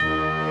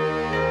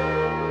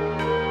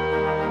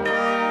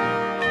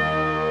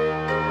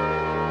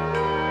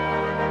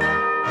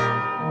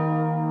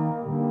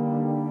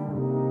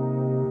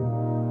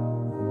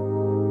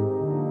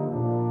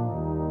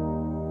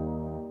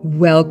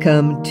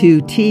Welcome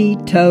to Tea,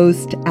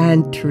 Toast,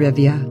 and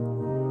Trivia.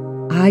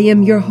 I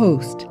am your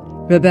host,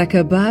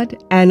 Rebecca Budd,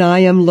 and I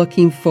am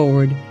looking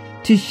forward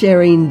to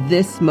sharing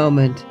this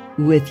moment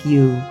with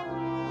you.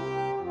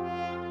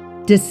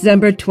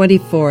 December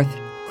 24th,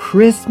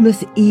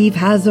 Christmas Eve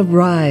has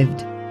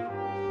arrived.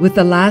 With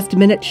the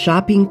last-minute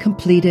shopping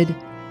completed,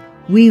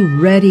 we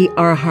ready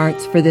our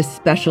hearts for this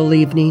special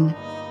evening.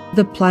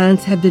 The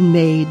plans have been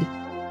made,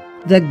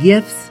 the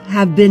gifts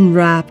have been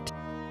wrapped,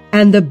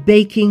 and the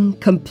baking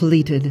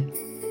completed.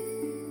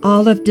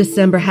 All of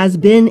December has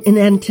been in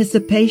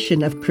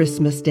anticipation of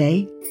Christmas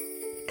Day.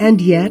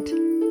 And yet,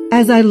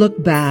 as I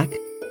look back,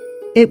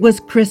 it was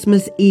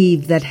Christmas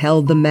Eve that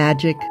held the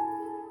magic.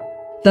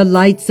 The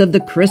lights of the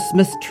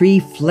Christmas tree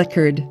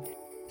flickered,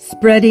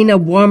 spreading a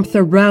warmth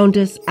around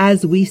us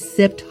as we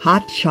sipped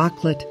hot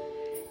chocolate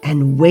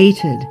and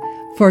waited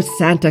for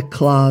Santa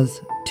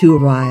Claus to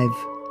arrive.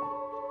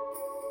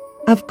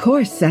 Of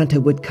course Santa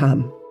would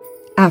come.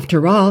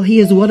 After all, he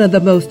is one of the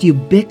most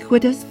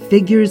ubiquitous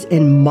figures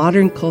in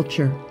modern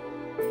culture.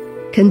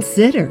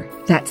 Consider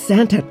that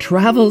Santa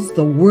travels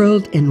the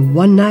world in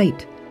one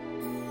night,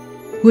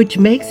 which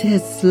makes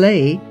his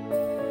sleigh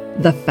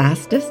the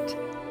fastest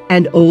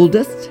and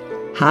oldest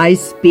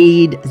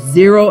high-speed,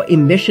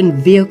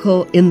 zero-emission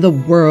vehicle in the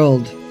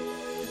world.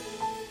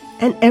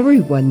 And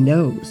everyone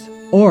knows,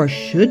 or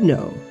should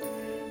know,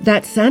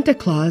 that Santa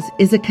Claus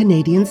is a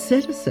Canadian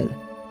citizen.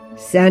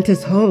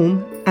 Santa's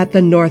home at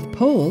the North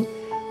Pole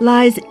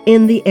lies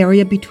in the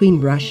area between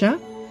Russia,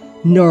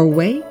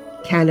 Norway,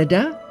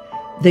 Canada,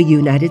 the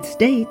United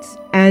States,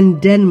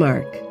 and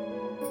Denmark.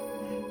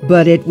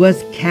 But it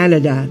was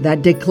Canada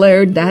that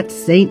declared that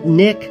Saint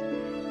Nick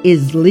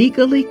is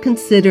legally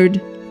considered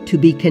to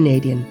be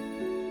Canadian.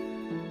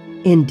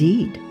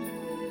 Indeed,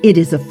 it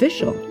is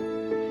official.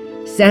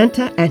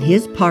 Santa and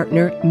his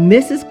partner,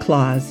 Mrs.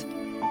 Claus,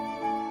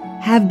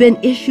 have been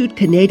issued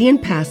Canadian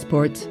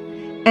passports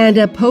and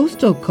a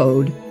postal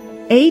code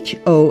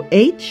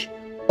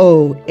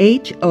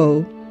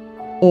HOHOHO,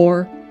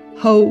 or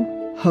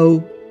Ho,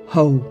 Ho,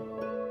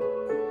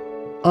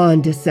 Ho.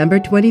 On December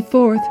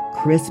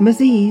 24th, Christmas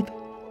Eve,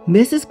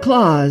 Mrs.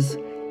 Claus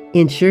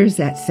ensures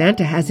that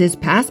Santa has his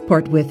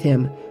passport with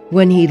him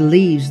when he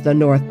leaves the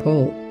North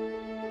Pole.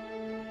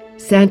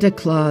 Santa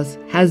Claus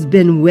has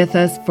been with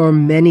us for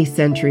many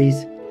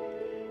centuries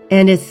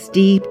and is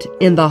steeped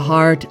in the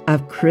heart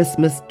of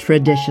Christmas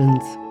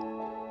traditions.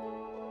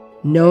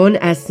 Known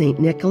as St.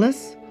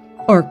 Nicholas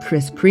or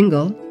Kris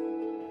Kringle,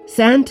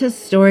 Santa's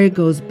story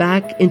goes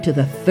back into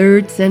the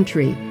 3rd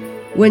century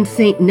when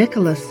St.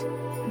 Nicholas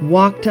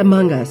walked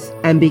among us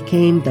and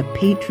became the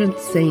patron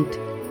saint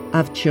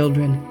of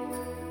children.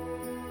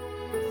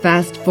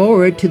 Fast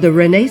forward to the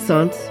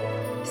Renaissance,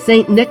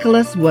 St.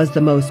 Nicholas was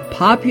the most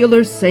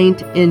popular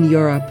saint in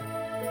Europe.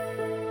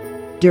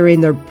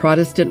 During the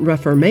Protestant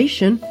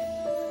Reformation,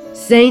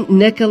 St.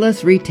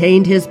 Nicholas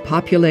retained his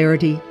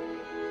popularity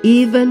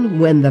even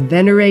when the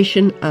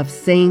veneration of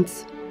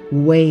saints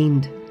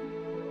waned.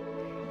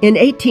 In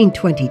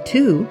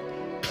 1822,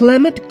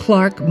 Clement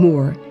Clarke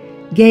Moore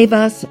gave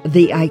us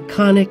the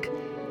iconic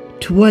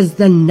 "'Twas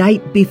the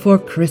Night Before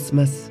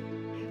Christmas"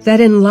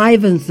 that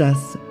enlivens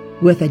us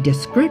with a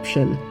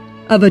description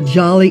of a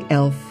jolly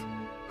elf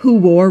who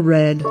wore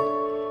red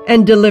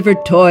and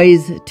delivered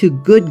toys to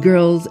good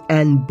girls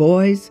and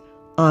boys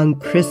on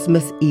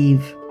Christmas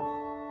Eve.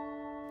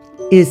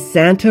 Is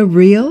Santa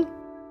real?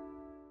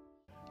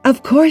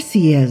 Of course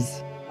he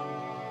is.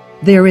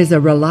 There is a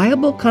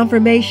reliable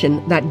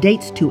confirmation that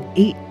dates to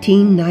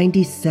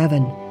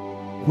 1897,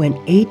 when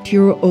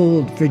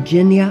 8-year-old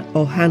Virginia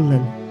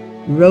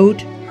O'Hanlon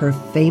wrote her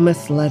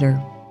famous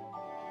letter.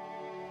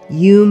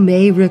 You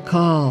may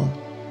recall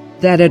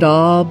that it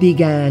all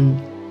began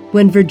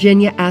when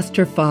Virginia asked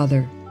her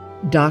father,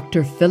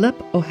 Dr. Philip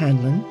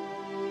O'Hanlon,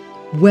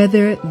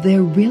 whether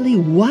there really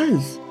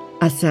was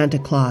a Santa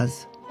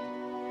Claus.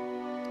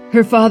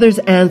 Her father's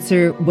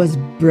answer was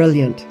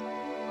brilliant.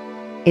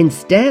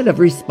 Instead of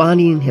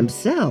responding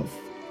himself,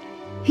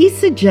 he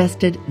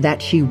suggested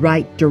that she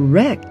write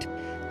direct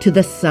to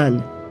The Sun,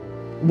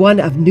 one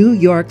of New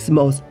York's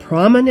most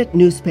prominent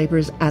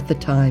newspapers at the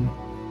time.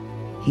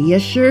 He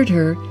assured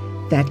her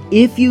that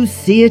if you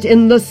see it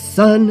in The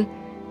Sun,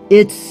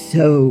 it's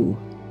so.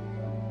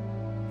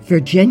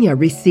 Virginia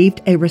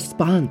received a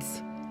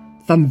response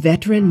from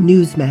veteran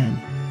newsman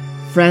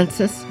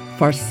Francis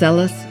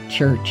Pharcellus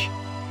Church,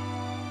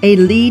 a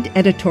lead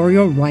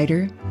editorial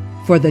writer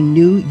for the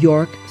New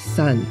York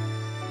Sun.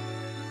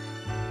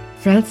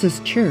 Francis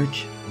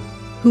Church,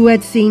 who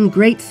had seen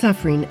great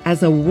suffering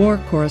as a war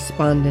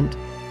correspondent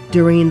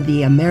during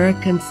the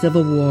American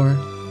Civil War,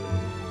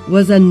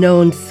 was a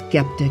known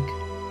skeptic,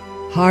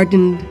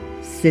 hardened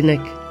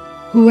cynic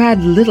who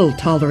had little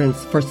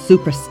tolerance for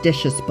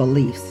superstitious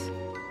beliefs.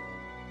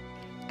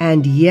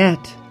 And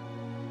yet,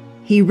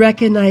 he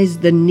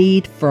recognized the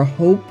need for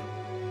hope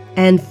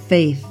and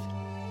faith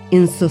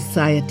in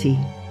society.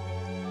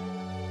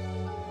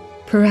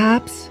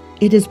 Perhaps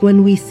it is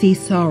when we see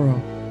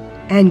sorrow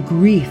and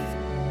grief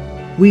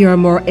we are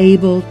more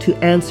able to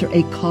answer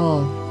a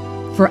call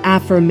for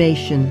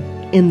affirmation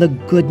in the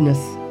goodness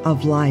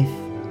of life.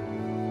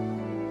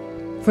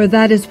 For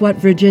that is what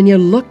Virginia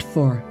looked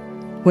for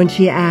when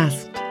she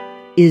asked,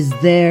 "Is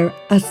there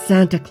a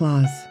Santa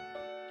Claus?"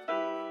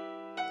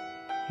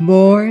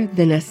 More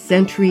than a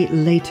century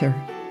later,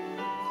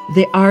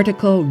 the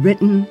article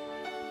written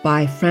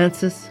by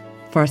Francis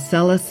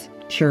Pharcellus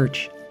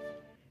Church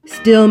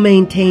still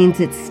maintains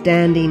its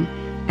standing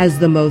as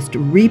the most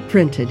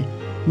reprinted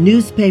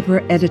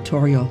newspaper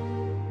editorial,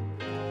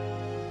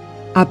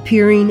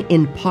 appearing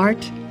in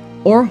part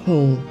or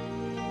whole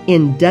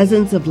in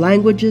dozens of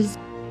languages,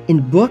 in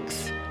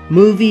books,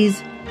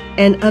 movies,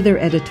 and other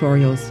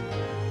editorials,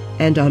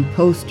 and on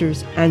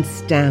posters and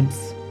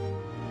stamps.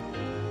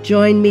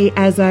 Join me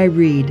as I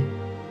read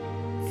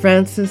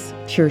Francis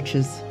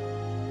Church's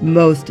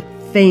most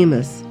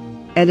famous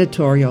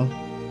editorial,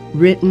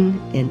 written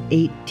in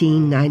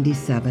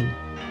 1897.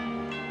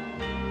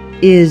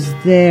 Is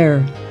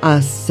there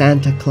a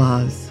Santa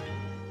Claus?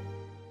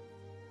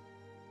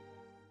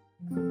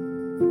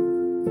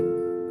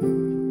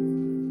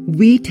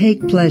 We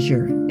take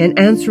pleasure in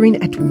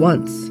answering at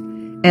once,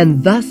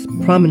 and thus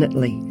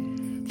prominently,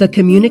 the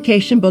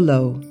communication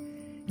below,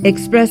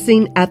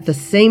 expressing at the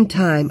same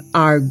time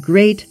our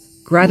great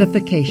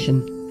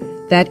gratification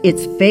that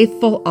its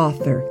faithful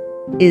author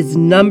is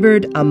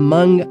numbered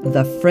among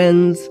the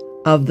friends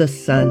of the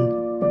Sun.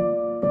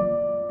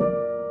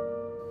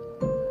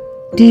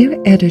 Dear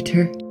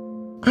Editor,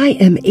 I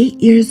am 8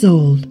 years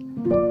old.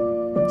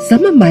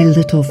 Some of my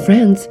little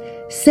friends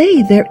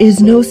say there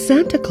is no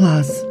Santa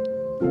Claus.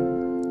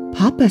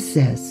 Papa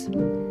says,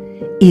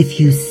 if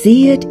you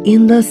see it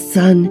in the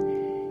sun,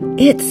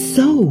 it's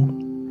so.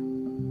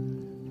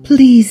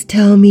 Please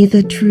tell me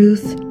the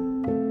truth.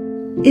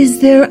 Is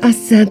there a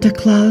Santa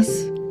Claus?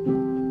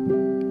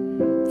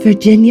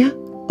 Virginia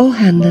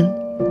O'Hanlon,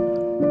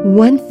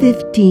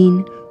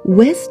 115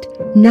 West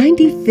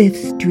 95th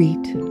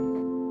Street.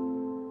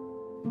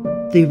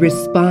 The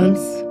response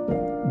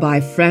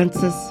by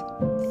Francis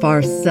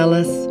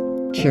Pharcellus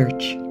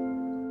Church.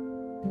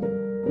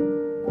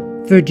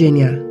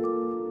 Virginia,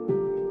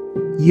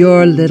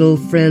 your little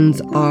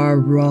friends are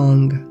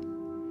wrong.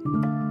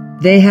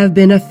 They have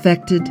been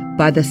affected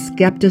by the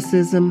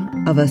skepticism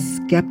of a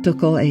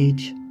skeptical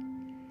age.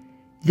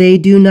 They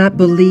do not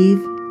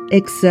believe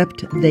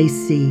except they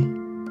see.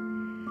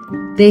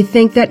 They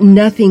think that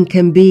nothing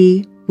can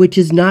be which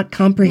is not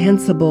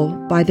comprehensible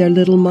by their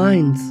little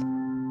minds.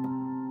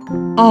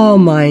 All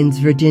minds,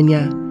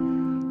 Virginia,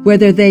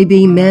 whether they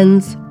be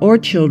men's or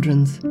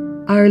children's,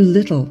 are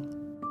little.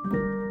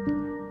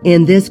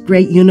 In this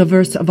great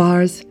universe of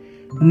ours,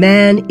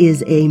 man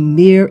is a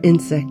mere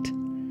insect,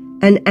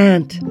 an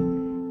ant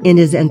in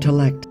his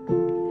intellect,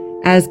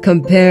 as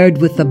compared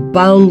with the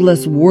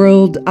boundless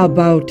world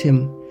about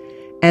him,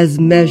 as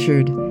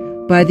measured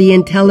by the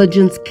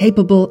intelligence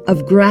capable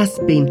of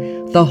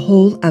grasping the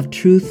whole of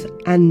truth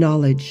and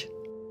knowledge.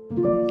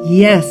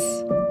 Yes,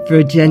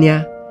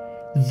 Virginia,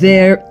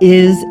 there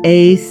is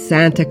a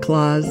Santa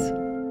Claus.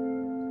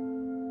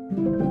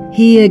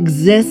 He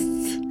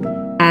exists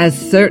as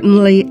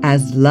certainly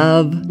as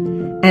love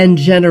and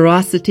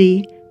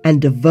generosity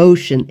and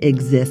devotion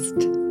exist.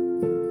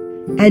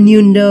 And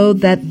you know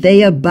that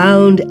they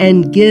abound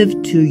and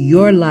give to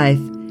your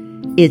life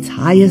its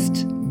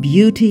highest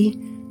beauty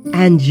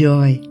and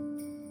joy.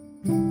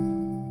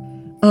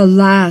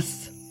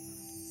 Alas,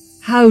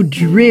 how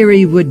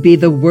dreary would be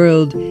the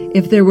world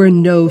if there were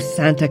no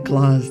Santa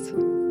Claus.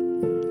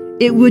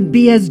 It would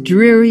be as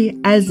dreary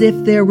as if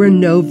there were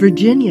no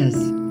Virginias.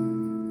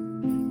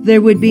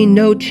 There would be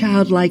no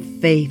childlike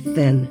faith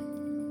then,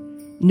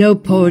 no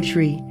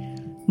poetry,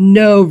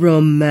 no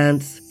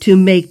romance to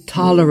make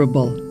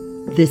tolerable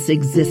this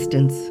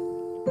existence.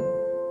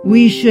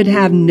 We should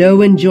have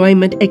no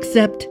enjoyment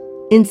except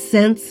in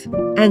sense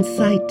and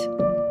sight.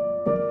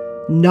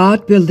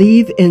 Not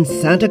believe in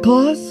Santa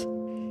Claus?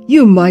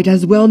 You might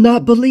as well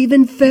not believe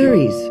in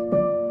fairies.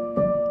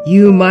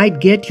 You might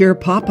get your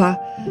papa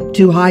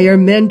to hire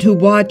men to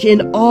watch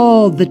in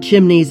all the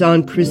chimneys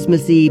on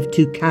Christmas Eve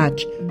to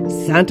catch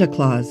Santa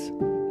Claus.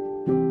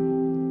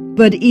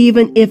 But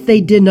even if they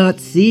did not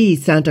see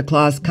Santa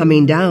Claus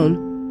coming down,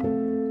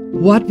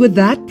 what would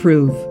that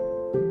prove?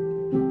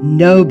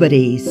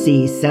 Nobody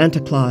sees Santa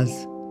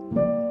Claus.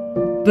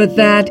 But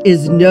that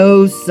is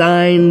no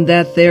sign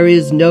that there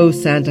is no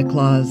Santa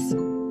Claus.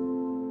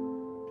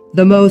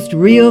 The most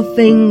real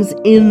things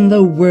in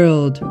the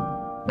world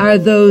are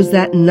those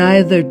that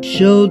neither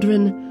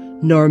children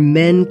nor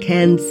men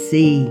can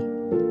see.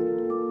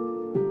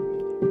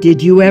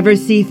 Did you ever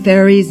see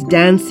fairies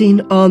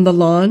dancing on the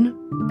lawn?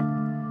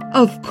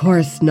 Of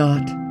course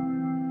not.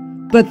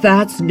 But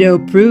that's no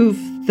proof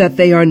that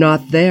they are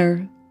not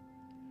there.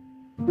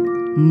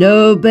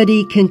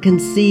 Nobody can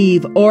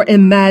conceive or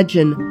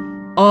imagine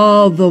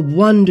all the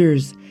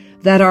wonders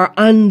that are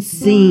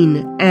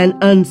unseen and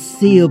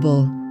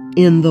unseeable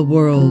in the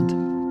world.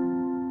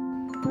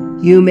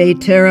 You may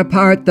tear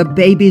apart the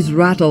baby's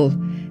rattle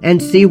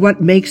and see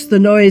what makes the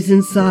noise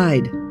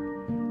inside,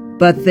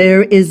 but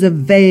there is a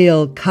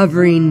veil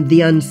covering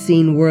the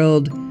unseen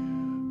world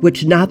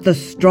which not the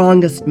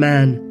strongest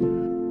man,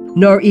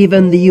 nor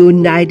even the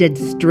united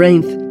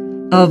strength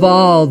of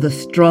all the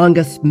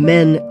strongest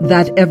men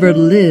that ever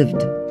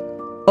lived,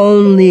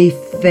 only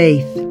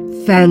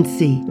faith,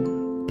 fancy,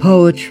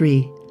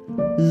 poetry,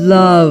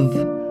 love,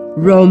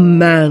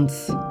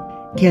 romance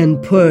can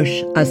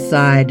push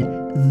aside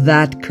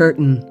that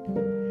curtain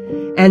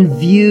and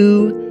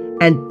view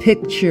and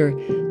picture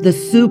the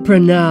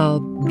supernal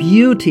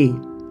beauty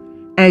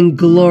and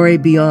glory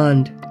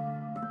beyond.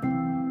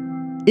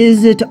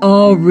 Is it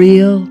all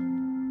real?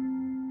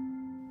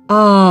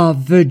 Ah,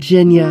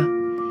 Virginia,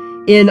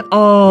 in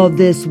all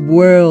this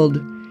world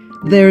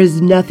there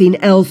is nothing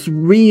else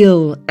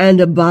real and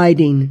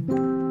abiding.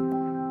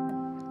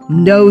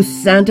 No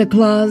Santa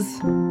Claus?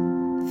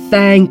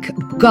 Thank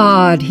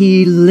God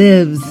he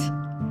lives,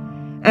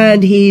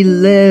 and he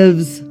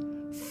lives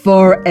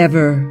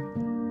forever.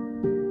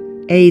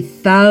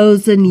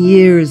 1,000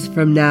 years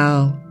from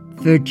now,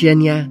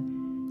 Virginia,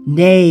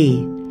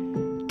 nay,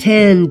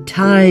 10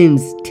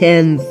 times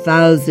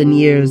 10,000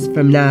 years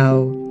from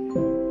now,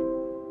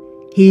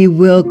 he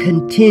will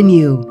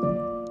continue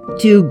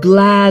to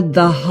glad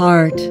the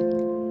heart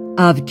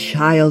of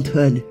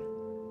childhood.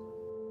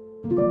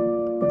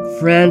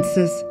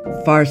 Francis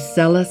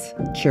Pharcellus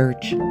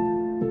Church,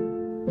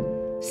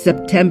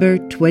 September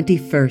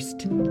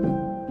 21st,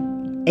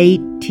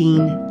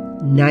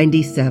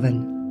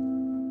 1897.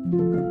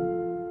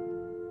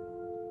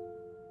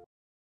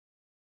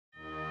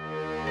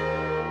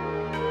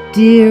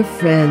 Dear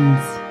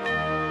friends,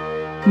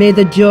 may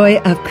the joy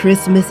of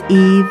Christmas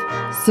Eve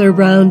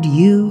surround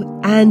you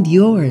and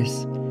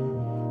yours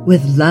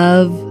with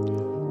love,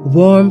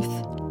 warmth,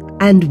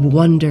 and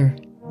wonder.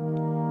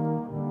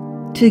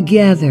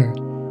 Together,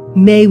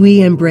 may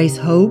we embrace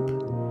hope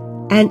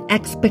and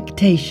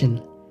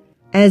expectation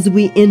as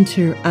we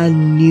enter a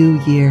new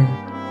year.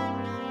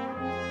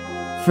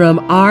 From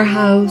our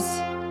house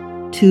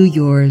to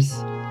yours,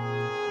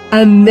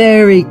 a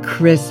Merry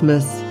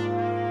Christmas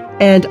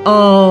and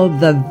all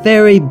the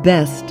very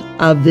best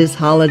of this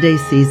holiday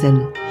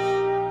season.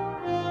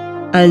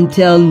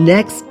 Until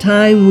next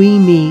time we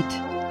meet,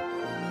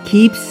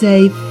 keep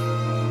safe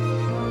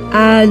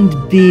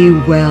and be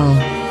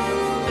well.